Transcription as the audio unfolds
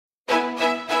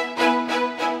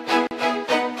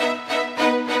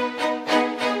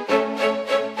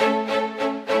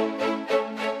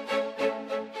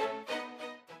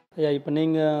ஐயா, இப்போ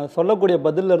நீங்கள் சொல்லக்கூடிய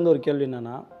பதிலிருந்து ஒரு கேள்வி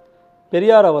என்னென்னா,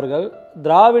 பெரியார் அவர்கள்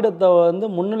திராவிடத்தை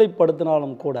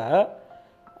முன்னிலைப்படுத்தினாலும் கூட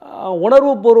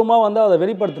உணர்வுபூர்வமாக அதை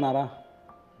வெளிப்படுத்தினாரா?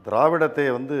 திராவிடத்தை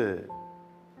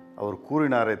அவர்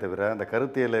கூறினாரே தவிர, அந்த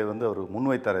கருத்தியலை அவர்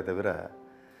முன்வைத்தாரே தவிர,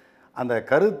 அந்த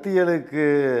கருத்தியலுக்கு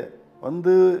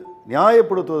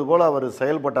நியாயப்படுத்துவது போல் அவர்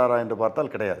செயல்பட்டாரா என்று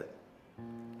பார்த்தால் கிடையாது.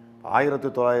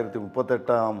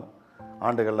 1938ஆம்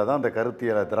ஆண்டுகளில் தான் அந்த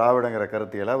கருத்தியலை, திராவிடங்கிற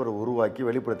கருத்தியலை அவர் உருவாக்கி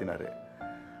வெளிப்படுத்தினார்.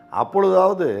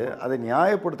 அப்பொழுதாவது அதை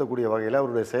நியாயப்படுத்தக்கூடிய வகையில்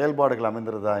அவருடைய செயல்பாடுகள்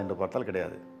அமைந்திருந்ததா என்று பார்த்தால்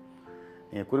கிடையாது.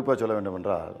 நீங்கள் குறிப்பாக சொல்ல வேண்டும்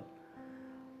என்றால்,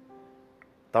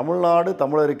 தமிழ்நாடு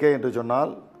தமிழருக்கே என்று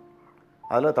சொன்னால்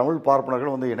அதில் தமிழ்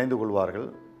பார்ப்பனர்கள் இணைந்து கொள்வார்கள்.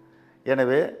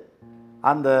 எனவே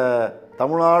அந்த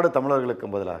தமிழ்நாடு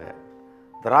தமிழர்களுக்கு பதிலாக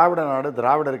திராவிட நாடு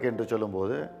திராவிடருக்கு என்று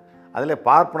சொல்லும்போது அதில்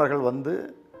பார்ப்பனர்கள்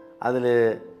அதில்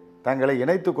தங்களை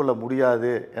இணைத்து கொள்ள முடியாது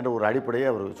என்ற ஒரு அடிப்படையை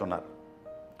அவர் சொன்னார்.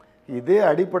 இதே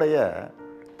அடிப்படையை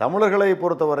தமிழர்களை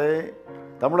பொறுத்தவரை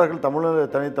தமிழர்கள்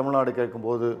தனி தமிழ்நாடு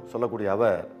கேட்கும்போது சொல்லக்கூடிய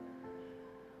அவர்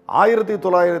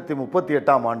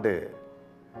 1938ஆம் ஆண்டு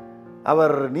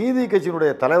அவர் நீதி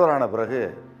கட்சியினுடைய தலைவரான பிறகு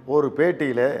ஒரு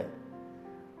பேட்டியில்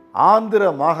ஆந்திர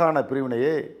மாகாண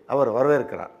பிரிவினையை அவர்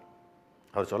வரவேற்கிறார்.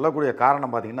 அவர் சொல்லக்கூடிய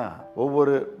காரணம் பார்த்திங்கன்னா,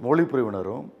 ஒவ்வொரு மொழி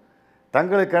பிரிவினரும்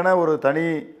தங்களுக்கென ஒரு தனி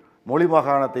மொழி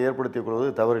மாகாணத்தை ஏற்படுத்திக் கொள்வது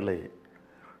தவறில்லை.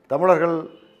 தமிழர்கள்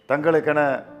தங்களுக்கென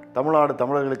தமிழ்நாடு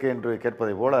தமிழர்களுக்கு என்று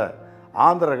கேட்பதை போல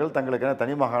ஆந்திரர்கள் தங்களுக்கென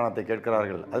தனி மாகாணத்தை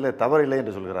கேட்கிறார்கள், அதில் தவறில்லை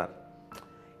என்று சொல்கிறார்.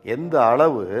 எந்த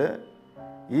அளவு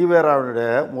ஈவேராவுடைய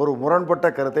ஒரு முரண்பட்ட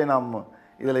கருத்தை நாம்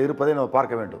இதில் இருப்பதை நம்ம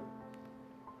பார்க்க வேண்டும்.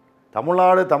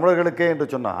 தமிழ்நாடு தமிழர்களுக்கே என்று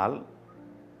சொன்னால்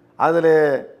அதில்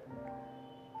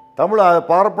தமிழ்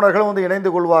பார்ப்பனர்கள் இணைந்து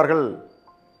கொள்வார்கள்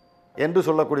என்று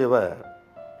சொல்லக்கூடியவர்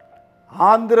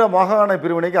ஆந்திர மாகாண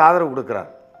பிரிவினைக்கு ஆதரவு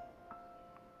கொடுக்கிறார்.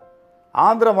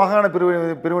 ஆந்திர மாகாண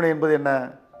பிரிவினை என்பது என்ன?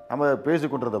 நம்ம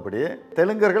பேசிக்கொண்டிருந்தபடி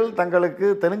தெலுங்கர்கள் தங்களுக்கு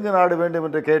தெலுங்கு நாடு வேண்டும்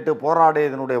என்று கேட்டு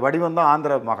போராடியதனுடைய வடிவம் தான்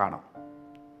ஆந்திர மாகாணம்.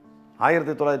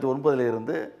 1909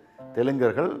 இருந்து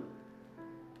தெலுங்கர்கள்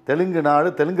தெலுங்கு நாடு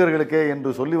தெலுங்கர்களுக்கே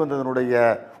என்று சொல்லி வந்ததனுடைய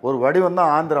ஒரு வடிவம்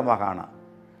தான் ஆந்திர மாகாணம்.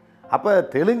 அப்போ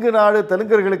தெலுங்கு நாடு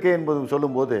தெலுங்கர்களுக்கே என்பது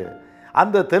சொல்லும்போது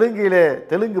அந்த தெலுங்கிலே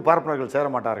தெலுங்கு பார்ப்பனர்கள் சேர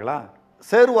மாட்டார்களா?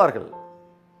 சேருவார்கள்.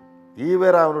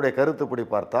 ஈவேராவினுடைய கருத்துப்படி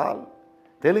பார்த்தால்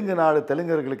தெலுங்கு நாடு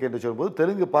தெலுங்கர்களுக்கு என்று சொல்லும்போது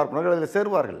தெலுங்கு பார்ப்பனர்கள் அதில்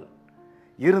சேருவார்கள்.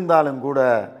 இருந்தாலும் கூட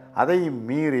அதையும்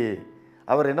மீறி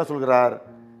அவர் என்ன சொல்கிறார்?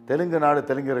 தெலுங்கு நாடு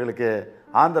தெலுங்கர்களுக்கு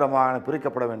ஆந்திர மாகாணம்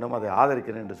பிரிக்கப்பட வேண்டும், அதை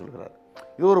ஆதரிக்கிறேன் என்று சொல்கிறார்.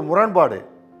 இது ஒரு முரண்பாடு.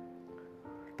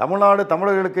 தமிழ்நாடு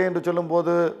தமிழர்களுக்கு என்று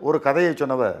சொல்லும்போது ஒரு கதையை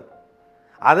சொன்னவர்,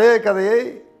 அதே கதையை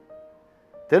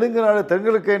தெலுங்கு நாடு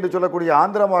தெலுங்குகளுக்கு என்று சொல்லக்கூடிய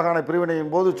ஆந்திர மாகாண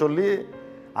பிரிவினையின் போது சொல்லி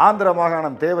ஆந்திர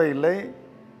மாகாணம் தேவையில்லை,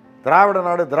 திராவிட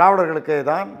நாடு திராவிடர்களுக்கே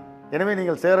தான், எனவே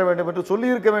நீங்கள் சேர வேண்டும் என்று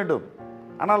சொல்லியிருக்க வேண்டும்.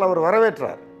 ஆனால் அவர்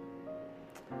வரவேற்றார்.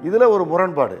 இதில் ஒரு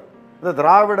முரண்பாடு. இந்த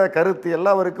திராவிட கருத்து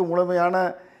எல்லாருக்கும் முழுமையான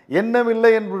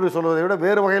எண்ணமில்லை என்று சொல்வதை விட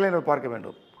வேறு வகையில் நம்ம பார்க்க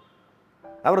வேண்டும்.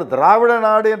 அவர் திராவிட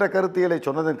நாடு என்ற கருத்தியலை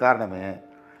சொன்னதன் காரணமே,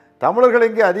 தமிழர்கள்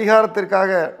இங்கே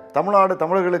அதிகாரத்திற்காக தமிழ்நாடு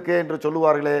தமிழர்களுக்கே என்று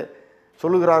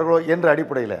சொல்லுகிறார்களோ என்ற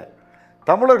அடிப்படையில்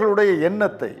தமிழர்களுடைய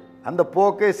எண்ணத்தை, அந்த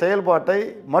போக்கை, செயல்பாட்டை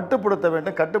மட்டுப்படுத்த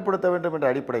வேண்டும், கட்டுப்படுத்த வேண்டும் என்ற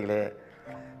அடிப்படையிலே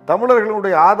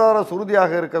தமிழர்களுடைய ஆதார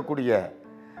சுருதியாக இருக்கக்கூடிய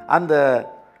அந்த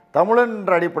தமிழன்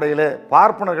என்ற அடிப்படையில்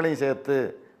பார்ப்பனர்களையும் சேர்த்து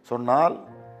சொன்னால்,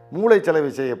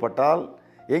 மூளைச்சலவை செய்யப்பட்டால்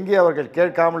எங்கே அவர்கள்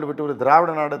கேட்காமல் விட்டுவிடு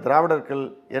திராவிட நாடு திராவிடர்கள்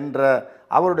என்ற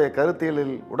அவருடைய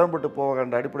கருத்தியலில் உடன்பட்டு போக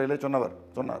என்ற அடிப்படையில்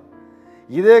சொன்னார்.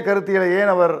 இதே கருத்தியலை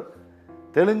ஏன் அவர்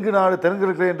தெலுங்கு நாடு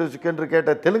தெலுங்கர்களுக்கு என்று கேட்ட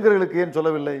தெலுங்கர்களுக்கு ஏன்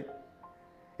சொல்லவில்லை?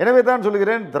 எனவே தான்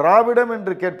சொல்கிறேன், திராவிடம்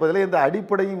என்று கேட்பதில் எந்த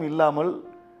அடிப்படையும் இல்லாமல்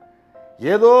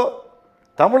ஏதோ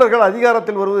தமிழர்கள்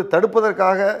அதிகாரத்தில் வருவதை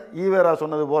தடுப்பதற்காக ஈவேரா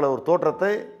சொன்னது போல ஒரு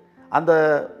தோற்றத்தை அந்த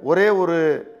ஒரே ஒரு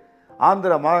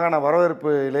ஆந்திர மாகாண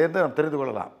வரவேற்பிலிருந்து நாம் தெரிந்து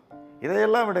கொள்ளலாம்.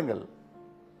 இதையெல்லாம் விடுங்கள்.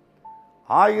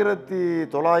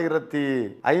 1954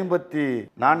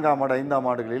 5ஆம்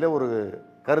ஆண்டுகளிலே ஒரு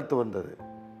கருத்து வந்தது.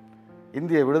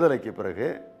 இந்திய விடுதலைக்கு பிறகு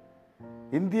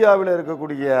இந்தியாவில்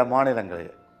இருக்கக்கூடிய மாநிலங்கள்,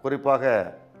 குறிப்பாக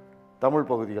தமிழ்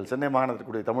பகுதிகள், சென்னை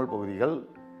மாகாணத்திற்குரிய தமிழ் பகுதிகள்,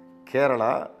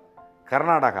 கேரளா,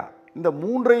 கர்நாடகா, இந்த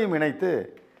மூன்றையும் இணைத்து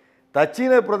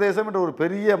தட்சிண பிரதேசம் என்ற ஒரு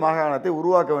பெரிய மாகாணத்தை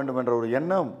உருவாக்க வேண்டும் என்ற ஒரு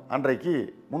எண்ணம் அன்றைக்கு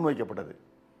முன்வைக்கப்பட்டது.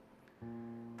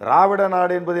 திராவிட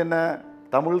நாடு என்பது என்ன?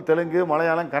 தமிழ், தெலுங்கு,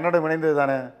 மலையாளம், கன்னடம் இணைந்தது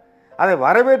தானே. அதை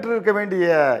வரவேற்றிருக்க வேண்டிய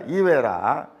ஈவேரா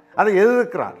அதை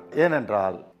எதிர்க்கிறார்.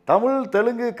 ஏனென்றால் தமிழ்,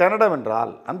 தெலுங்கு, கன்னடம்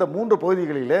என்றால் அந்த மூன்று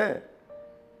பகுதிகளிலே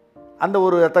அந்த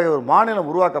ஒரு அத்தகைய ஒரு மாநிலம்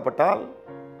உருவாக்கப்பட்டால்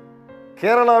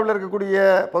கேரளாவில் இருக்கக்கூடிய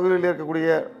பகுதிகளில் இருக்கக்கூடிய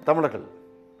தமிழர்கள்,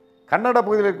 கன்னட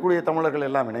பகுதியில் இருக்கக்கூடிய தமிழர்கள்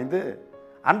எல்லாம் இணைந்து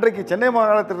அன்றைக்கு சென்னை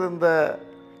மாகாணத்தில் இருந்த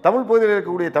தமிழ் பகுதியில்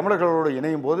இருக்கக்கூடிய தமிழர்களோடு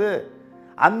இணையும் போது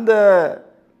அந்த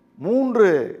 3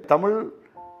 தமிழ்,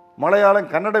 மலையாளம்,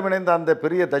 கன்னடம் இணைந்த அந்த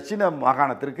பெரிய தட்சிண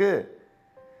மாகாணத்திற்கு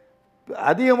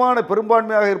அதிகமான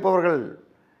பெரும்பான்மையாக இருப்பவர்கள்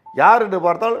யார் என்று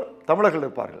பார்த்தால் தமிழர்கள்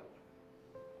இருப்பார்கள்,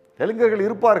 தெலுங்கர்கள்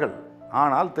இருப்பார்கள்.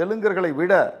 ஆனால் தெலுங்கர்களை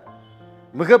விட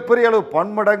மிகப்பெரிய அளவு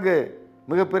பன்மடங்கு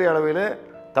மிகப்பெரிய அளவில்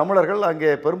தமிழர்கள்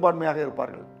அங்கே பெரும்பான்மையாக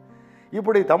இருப்பார்கள்.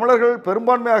 இப்படி தமிழர்கள்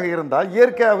பெரும்பான்மையாக இருந்தால்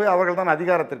இயற்கையாகவே அவர்கள் தான்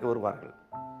அதிகாரத்திற்கு வருவார்கள்.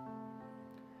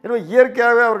 எனவே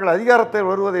இயற்கையாகவே அவர்கள் அதிகாரத்தில்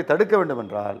வருவதை தடுக்க வேண்டும்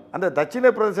என்றால் அந்த தட்சிண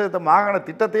பிரதேச மாகாண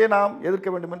திட்டத்தையே நாம் எதிர்க்க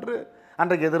வேண்டும் என்று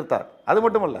அன்றைக்கு எதிர்த்தார். அது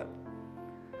மட்டுமல்ல,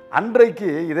 அன்றைக்கு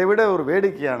இதைவிட ஒரு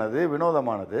வேடிக்கையானது,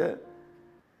 வினோதமானது,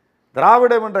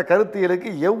 திராவிடம் என்ற கருத்தியலுக்கு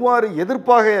எவ்வாறு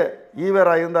எதிர்ப்பாக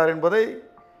ஈவேரா இருந்தார் என்பதை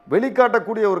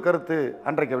வெளிக்காட்டக்கூடிய ஒரு கருத்து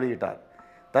அன்றைக்கு வெளியிட்டார்.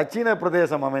 தட்சிண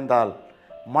பிரதேசம் அமைந்தால்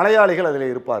மலையாளிகள் அதில்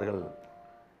இருப்பார்கள்,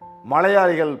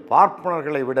 மலையாளிகள்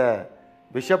பார்ப்பனர்களை விட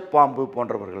விஷப்பாம்பு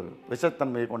போன்றவர்கள்,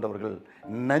 விஷத்தன்மையை கொண்டவர்கள்,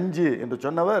 நஞ்சு என்று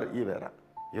சொன்னவர் ஈவேரா.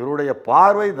 இவருடைய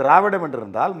பார்வை திராவிடம்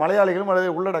என்றிருந்தால் மலையாளிகளும்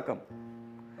அதை உள்ளடக்கம்.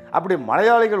 அப்படி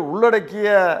மலையாளிகள் உள்ளடக்கிய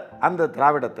அந்த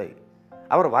திராவிடத்தை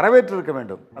அவர் வரவேற்றிருக்க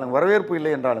வேண்டும். வரவேற்பு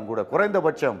இல்லை என்றாலும் கூட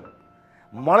குறைந்தபட்சம்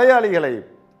மலையாளிகளை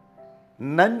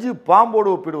நஞ்சு பாம்போடு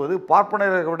ஒப்பிடுவது,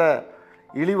 பார்ப்பனர்களை விட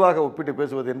இழிவாக ஒப்பிட்டு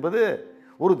பேசுவது என்பது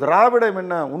ஒரு திராவிடம்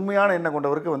என்ன உண்மையான எண்ணம்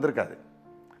கொண்டவருக்கு வந்திருக்காது.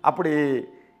 அப்படி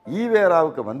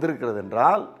ஈவேராவுக்கு வந்திருக்கிறது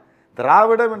என்றால்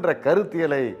திராவிடம் என்ற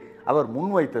கருத்தியலை அவர்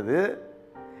முன்வைத்தது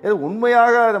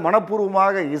உண்மையாக அது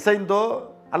மனப்பூர்வமாக இசைந்தோ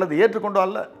அல்லது ஏற்றுக்கொண்டோ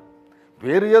அல்ல,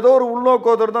 வேறு ஏதோ ஒரு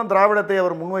உள்நோக்கத்தோடு தான் திராவிடத்தை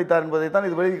அவர் முன்வைத்தார் என்பதை தான்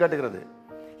இது வெளியே காட்டுகிறது.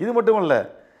 இது மட்டுமல்ல,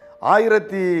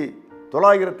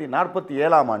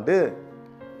 1947ஆம் ஆண்டு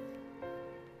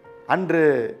அன்று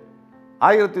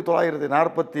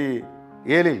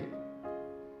 1947இல்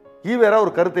ஈவேரா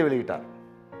ஒரு கருத்தை வெளியிட்டார்.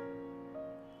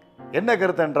 என்ன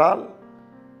கருத்து என்றால்,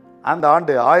 அந்த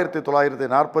ஆண்டு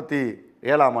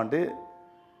 1947ஆம் ஆண்டு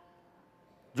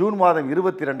ஜூன் மாதம்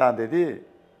 22ஆம் தேதி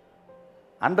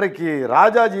அன்றைக்கு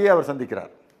ராஜாஜியை அவர்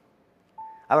சந்திக்கிறார்.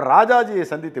 அவர் ராஜாஜியை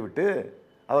சந்தித்துவிட்டு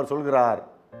அவர் சொல்கிறார்,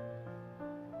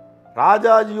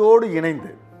 ராஜாஜியோடு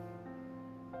இணைந்து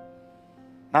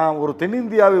நாம் ஒரு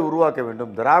தென்னிந்தியாவை உருவாக்க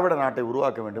வேண்டும், திராவிட நாட்டை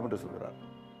உருவாக்க வேண்டும் என்று சொல்கிறார்.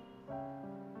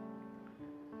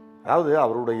 அதாவது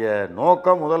அவருடைய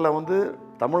நோக்கம் முதல்ல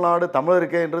தமிழ்நாடு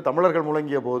தமிழருக்கே என்று தமிழர்கள்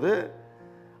முழங்கிய போது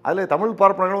அதில் தமிழ்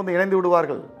பார்ப்பனர்கள் இணைந்து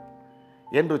விடுவார்கள்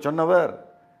என்று சொன்னவர்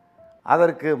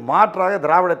அதற்கு மாற்றாக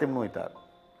திராவிடத்தை முன்வைத்தார்.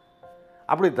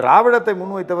 அப்படி திராவிடத்தை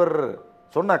முன்வைத்தவர்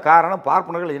சொன்ன காரணம்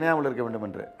பார்ப்பனர்கள் இணையாமல் இருக்க வேண்டும்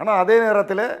என்று. ஆனால் அதே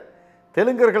நேரத்தில்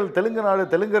தெலுங்கர்கள் தெலுங்கு நாடு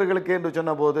தெலுங்கர்களுக்கு என்று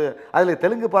சொன்னபோது அதில்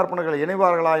தெலுங்கு பார்ப்பனர்கள்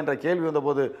இணைவார்களா என்ற கேள்வி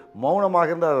வந்தபோது மௌனமாக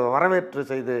இருந்து அதை வரவேற்று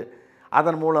செய்து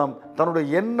அதன் மூலம் தன்னுடைய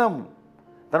எண்ணம்,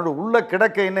 தன்னுடைய உள்ள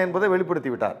கிடக்க என்ன என்பதை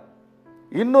வெளிப்படுத்திவிட்டார்.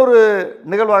 இன்னொரு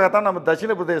நிகழ்வாகத்தான் நம்ம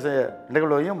தட்சிண பிரதேச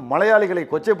நிகழ்வையும் மலையாளிகளை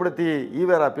கொச்சைப்படுத்தி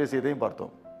ஈவேரா பேசியதையும்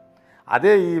பார்த்தோம்.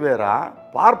 அதே ஈவேரா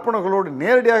பார்ப்பனர்களோடு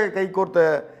நேரடியாக கைகோர்த்த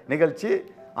நிகழ்ச்சி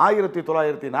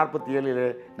 1947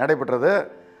 நடைபெற்றது.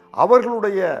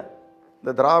 அவர்களுடைய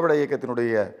இந்த திராவிட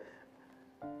இயக்கத்தினுடைய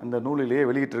அந்த நூலிலேயே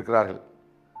வெளியிட்டிருக்கிறார்கள்.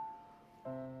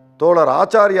 தோழர்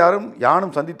ஆச்சாரியாரும்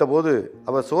யானும் சந்தித்த போது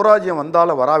அவர் சுவராஜ்யம்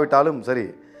வந்தாலும் வராவிட்டாலும் சரி,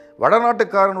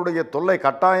 வடநாட்டுக்காரனுடைய தொல்லை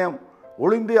கட்டாயம்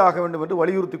ஒளிந்தே ஆக வேண்டும் என்று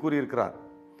வலியுறுத்தி கூறியிருக்கிறார்.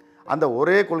 அந்த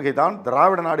ஒரே கொள்கை தான்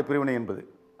திராவிட நாடு பிரிவினை என்பது.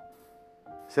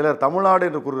 சிலர் தமிழ்நாடு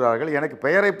என்று கூறுகிறார்கள். எனக்கு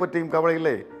பெயரை பற்றியும் கவலை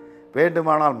இல்லை,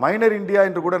 வேண்டுமானால் மைனர் இந்தியா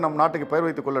என்று கூட நம் நாட்டுக்கு பெயர்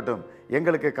வைத்துக் கொள்ளட்டும்,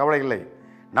 எங்களுக்கு கவலை இல்லை.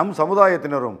 நம்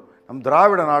சமுதாயத்தினரும் நம்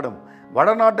திராவிட நாடும்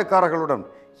வடநாட்டுக்காரர்களுடன்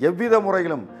எவ்வித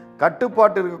முறையிலும்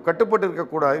கட்டுப்பட்டு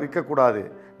இருக்கக்கூடாது.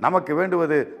 நமக்கு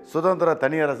வேண்டுவது சுதந்திர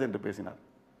தனியரசு என்று பேசினார்.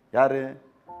 யார்?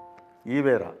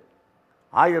 ஈவேரா.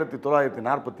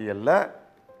 1947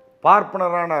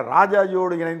 பார்ப்பனரான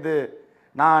ராஜாஜியோடு இணைந்து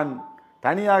நான்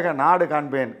தனியாக நாடு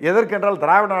காண்பேன். எதற்கென்றால்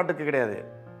திராவிட நாட்டுக்கு கிடையாது,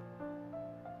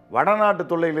 வடநாட்டு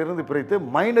தொல்லையிலிருந்து பிரித்து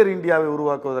மைனர் இந்தியாவை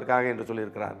உருவாக்குவதற்காக என்று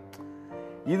சொல்லியிருக்கிறார்.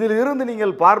 இதிலிருந்து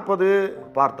நீங்கள்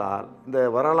பார்த்தால் இந்த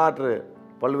வரலாற்று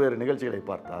பல்வேறு நிகழ்ச்சிகளை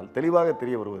பார்த்தால் தெளிவாக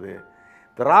தெரிய வருவது,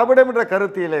 திராவிடம் என்ற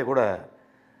கருத்திலே கூட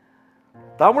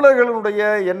தமிழர்களுடைய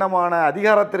எண்ணமான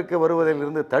அதிகாரத்திற்கு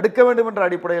வருவதிலிருந்து தடுக்க வேண்டும் என்ற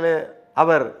அடிப்படையிலே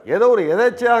அவர் ஏதோ ஒரு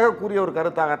எதேச்சையாக கூறிய ஒரு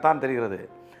கருத்தாகத்தான் தெரிகிறது.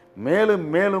 மேலும்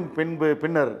மேலும்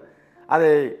பின்னர்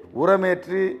அதை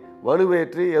உரமேற்றி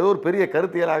வலுவேற்றி ஏதோ ஒரு பெரிய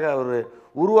கருத்தியலாக அவர்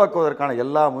உருவாக்குவதற்கான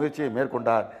எல்லா முயற்சியை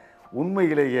மேற்கொண்டார்.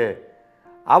 உண்மையிலேயே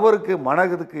அவருக்கு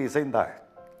மனதுக்கு இசைந்தாக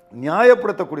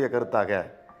நியாயப்படுத்தக்கூடிய கருத்தாக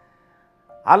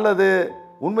அல்லது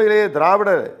உண்மையிலேயே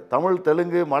திராவிட தமிழ்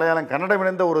தெலுங்கு மலையாளம் கன்னடம்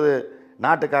இணைந்த ஒரு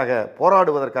நாட்டுக்காக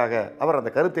போராடுவதற்காக அவர்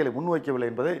அந்த கருத்தியலை முன்வைக்கவில்லை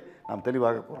என்பதை நாம்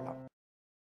தெளிவாக கூறலாம்.